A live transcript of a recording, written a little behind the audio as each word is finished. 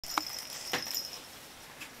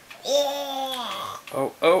Yeah.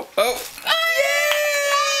 Oh, oh, oh.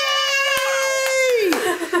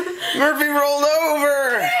 Yay! Murphy rolled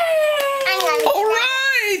over. All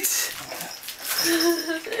right.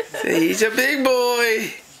 He's a big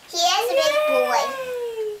boy. He is a big boy.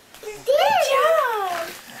 Good job.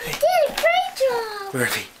 You did a great job.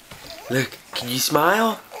 Murphy, look, can you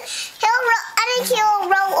smile? I think he'll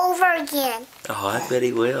roll over again. Oh, I bet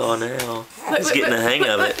he will now. He's getting the hang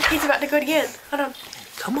of it. He's about to go again. Hold on.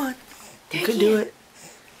 Come on. You can do it.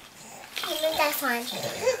 Okay, that's fine.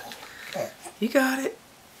 You got it.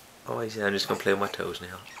 Oh, he said, I'm just going to play with my toes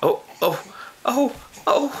now. Oh, oh, oh,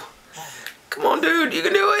 oh. Come on, dude. You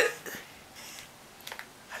can do it.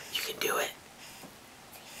 You can do it.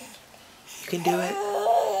 You can do it.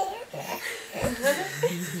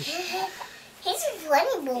 He's a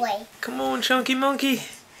funny boy. Come on, Chunky Monkey.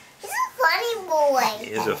 He's a funny boy.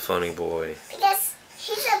 He is a funny boy. Because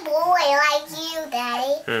he's a boy like you,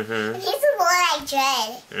 Daddy. Mm-hmm. He's a boy like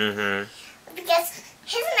Jed. Mm-hmm. Because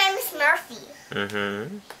his name is Murphy.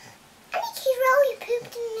 Mm-hmm. I think he really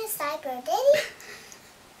pooped in his diaper, did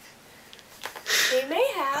He may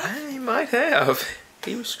have. He might have.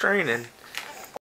 He was straining.